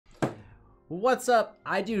What's up?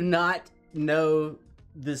 I do not know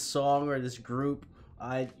this song or this group.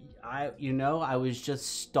 I was just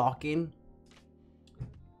stalking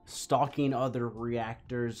other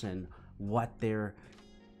reactors and what they're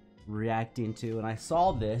reacting to, and I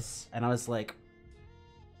saw this and I was like,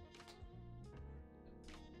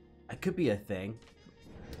 it could be a thing.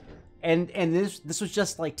 And this was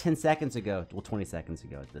just like 10 seconds ago, well 20 seconds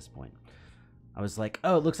ago at this point. I was like,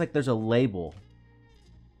 oh, it looks like there's a label.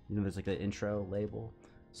 You know, there's like an intro label.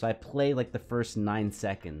 So I play like the first 9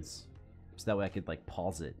 seconds, so that way I could like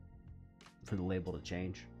pause it for the label to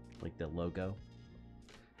change, like the logo.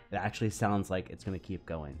 It actually sounds like it's gonna keep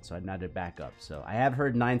going, so I now did back up. So I have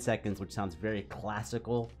heard 9 seconds, which sounds very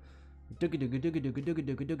classical. Well,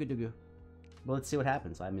 let's see what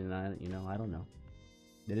happens. I mean, I don't know.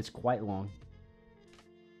 It is quite long.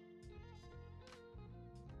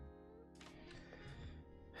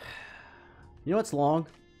 You know what's long?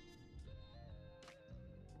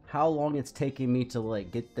 How long it's taking me to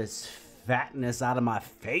like get this fatness out of my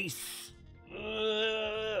face.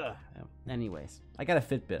 Ugh. Anyways, I got a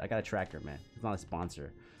Fitbit. I got a tracker, man. It's not a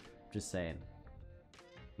sponsor. Just saying.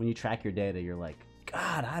 When you track your data, you're like,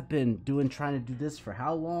 God, I've been trying to do this for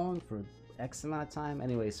how long? For X amount of time?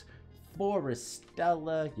 Anyways,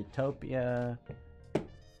 Forestella, UTOPIA.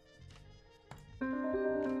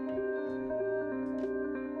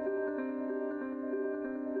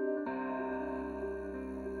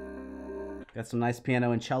 Got some nice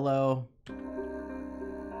piano and cello.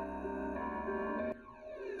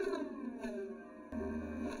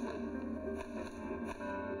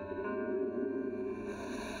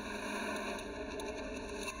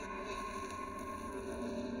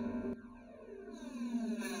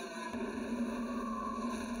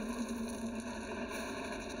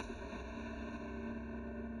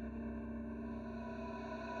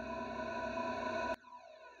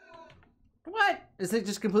 What? Is it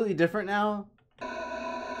just completely different now?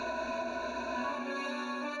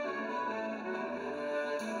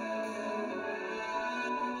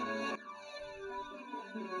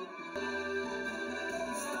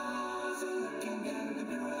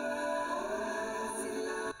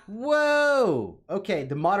 Whoa! Okay,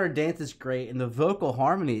 the modern dance is great, and the vocal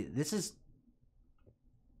harmony. This is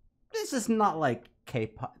not like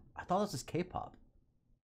K-pop. I thought this was K-pop.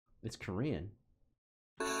 It's Korean.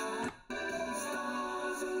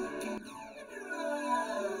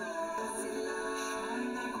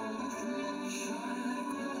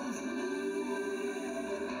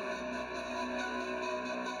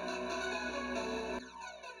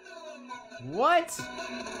 What?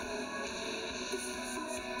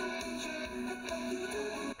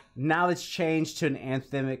 Now it's changed to an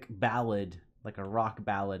anthemic ballad, like a rock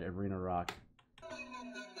ballad, arena rock.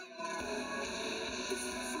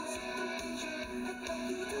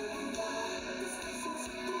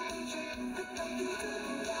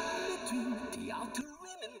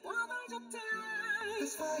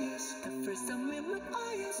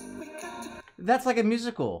 That's like a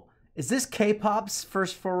musical. Is this K-pop's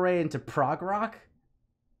first foray into prog rock?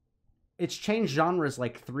 It's changed genres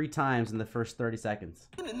like 3 times in the first 30 seconds.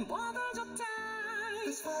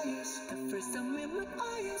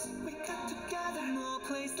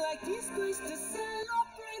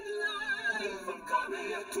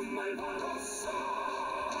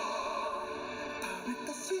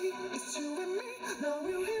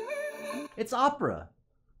 It's opera.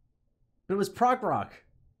 But it was prog rock.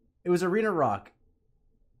 It was arena rock.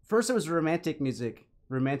 First it was romantic music,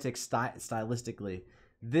 romantic stylistically,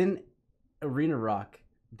 then arena rock,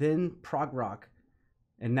 then prog rock,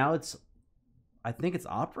 and now it's, I think it's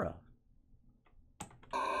opera.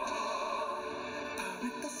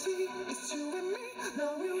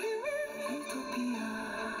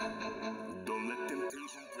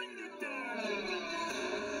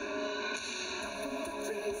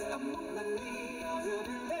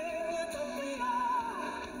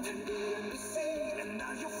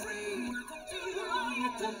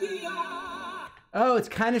 Oh, it's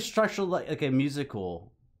kind of structured like a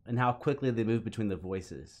musical, and how quickly they move between the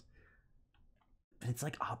voices. But it's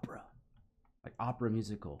like opera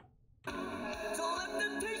musical.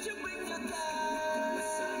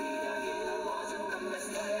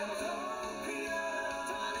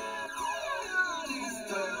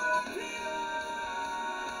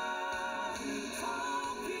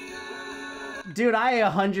 Dude, I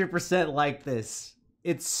 100% like this.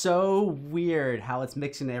 It's so weird how it's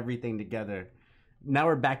mixing everything together. Now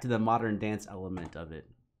we're back to the modern dance element of it.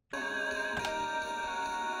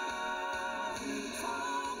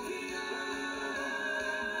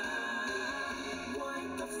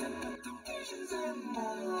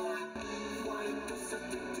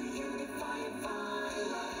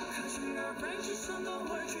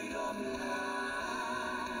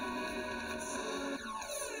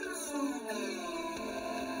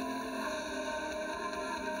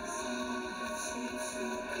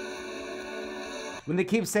 When they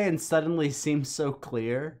keep saying suddenly seems so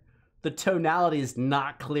clear, the tonality is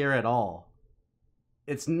not clear at all.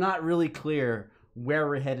 It's not really clear where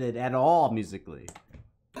we're headed at all musically.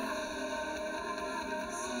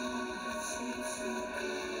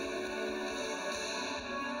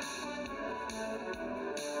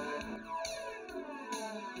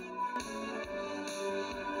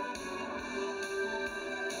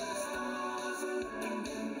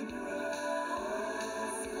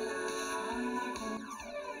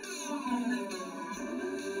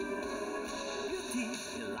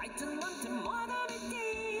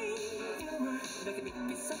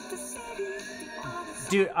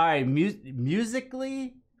 Dude, all right,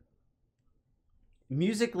 musically,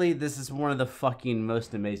 this is one of the fucking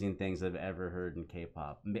most amazing things I've ever heard in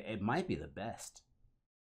K-pop. It might be the best.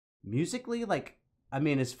 Musically, like, I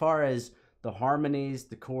mean, as far as the harmonies,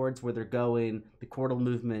 the chords, where they're going, the chordal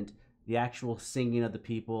movement, the actual singing of the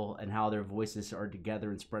people, and how their voices are together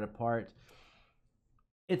and spread apart,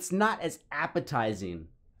 it's not as appetizing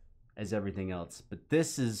as everything else, but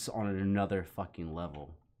this is on another fucking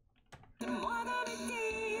level.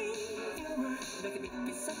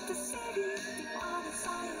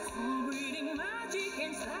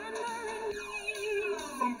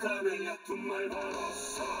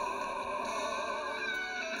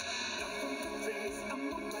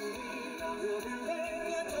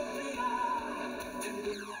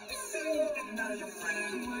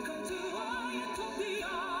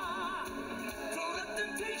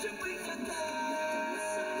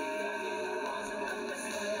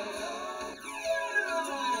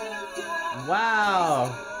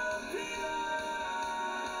 Wow.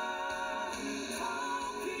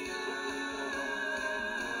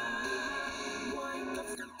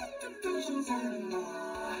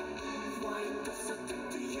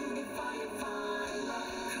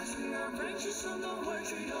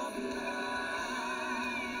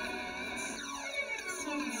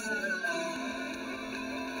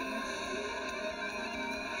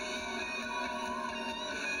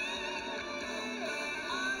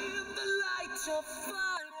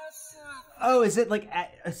 Oh, is it like,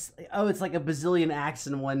 oh, it's like a bazillion acts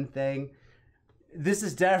in one thing. This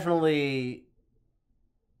is definitely,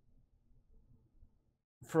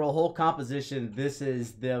 for a whole composition, this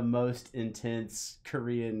is the most intense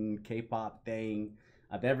Korean K-pop thing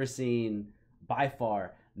I've ever seen by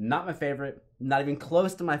far. Not my favorite, not even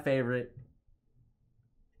close to my favorite,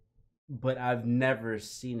 but I've never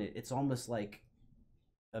seen it. It's almost like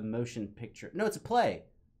a motion picture. No, it's a play.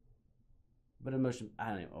 But emotion, I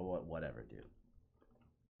don't know, whatever, dude.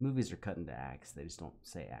 Movies are cut into acts. They just don't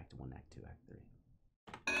say act 1, act 2, act 3.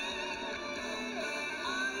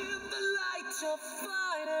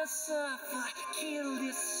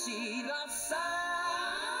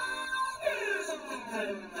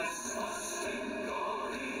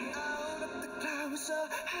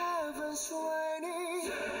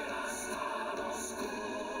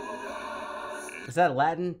 Is that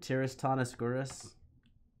Latin? Tiris Tan Oscurus?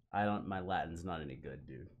 My Latin's not any good,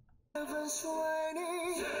 dude.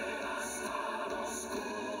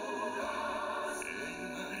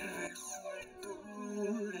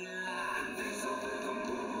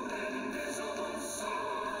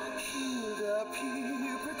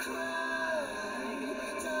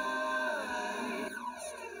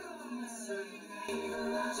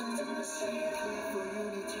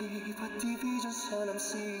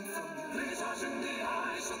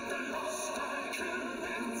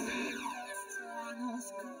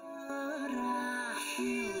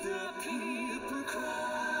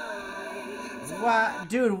 Wow,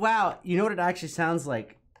 dude, wow. You know what it actually sounds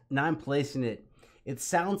like? Now I'm placing it. It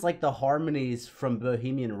sounds like the harmonies from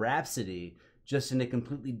Bohemian Rhapsody, just in a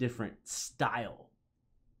completely different style.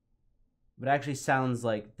 But it actually sounds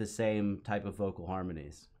like the same type of vocal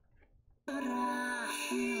harmonies.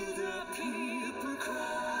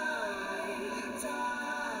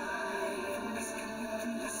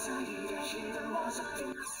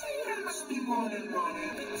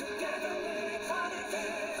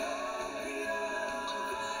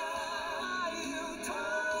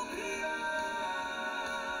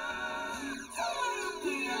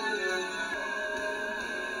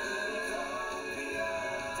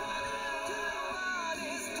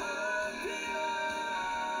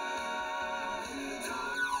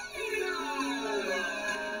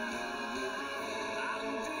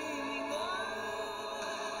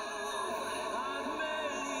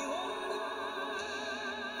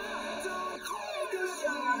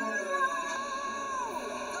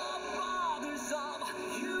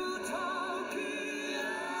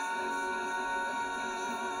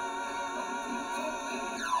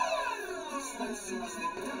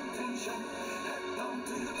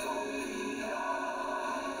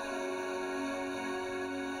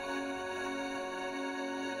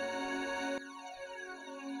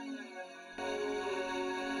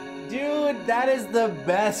 Dude, that is the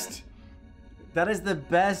best. That is the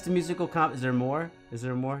best musical comp. Is there more? Is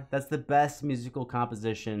there more? That's the best musical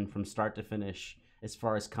composition from start to finish as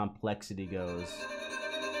far as complexity goes.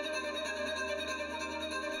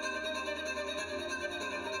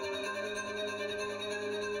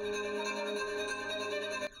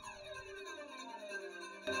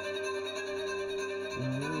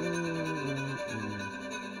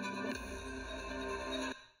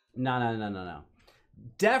 No.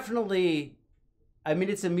 Definitely. I mean,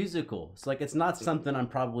 it's a musical. It's like it's not something I'm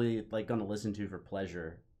probably like gonna listen to for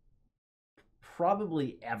pleasure.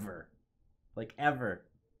 Probably ever, like ever.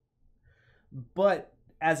 But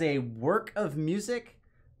as a work of music,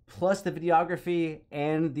 plus the videography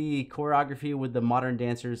and the choreography with the modern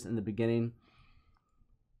dancers in the beginning,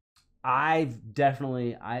 I've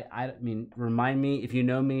definitely. I mean, remind me if you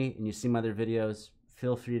know me and you see my other videos.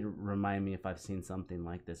 Feel free to remind me if I've seen something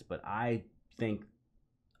like this. But think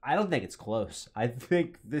I don't think it's close. I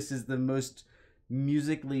think this is the most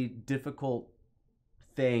musically difficult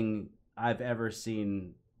thing I've ever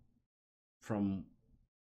seen from,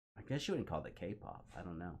 I guess you wouldn't call it K-pop. I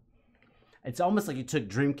don't know. It's almost like you took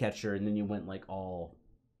Dreamcatcher and then you went like all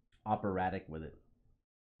operatic with it.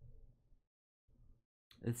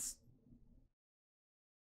 It's,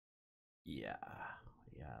 yeah,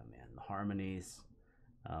 man. The harmonies.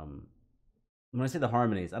 When I say the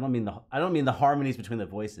harmonies, I don't mean the harmonies between the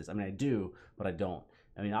voices. I mean, I do, but I don't.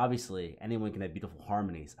 I mean, obviously, anyone can have beautiful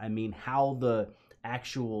harmonies. I mean, how the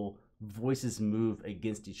actual voices move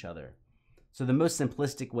against each other. So the most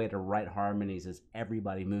simplistic way to write harmonies is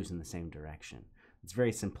everybody moves in the same direction. It's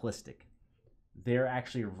very simplistic. They're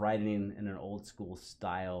actually writing in an old school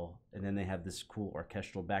style, and then they have this cool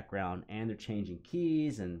orchestral background, and they're changing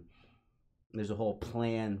keys, and there's a whole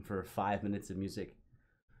plan for 5 minutes of music.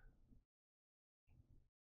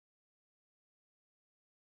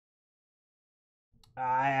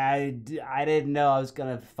 I didn't know I was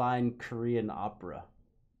gonna find Korean opera.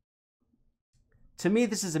 To me,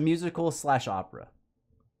 this is a musical slash opera.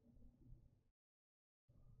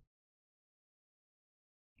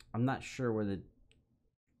 I'm not sure where the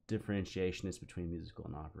differentiation is between musical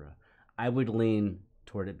and opera. I would lean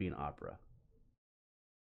toward it being opera.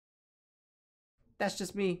 That's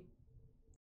just me.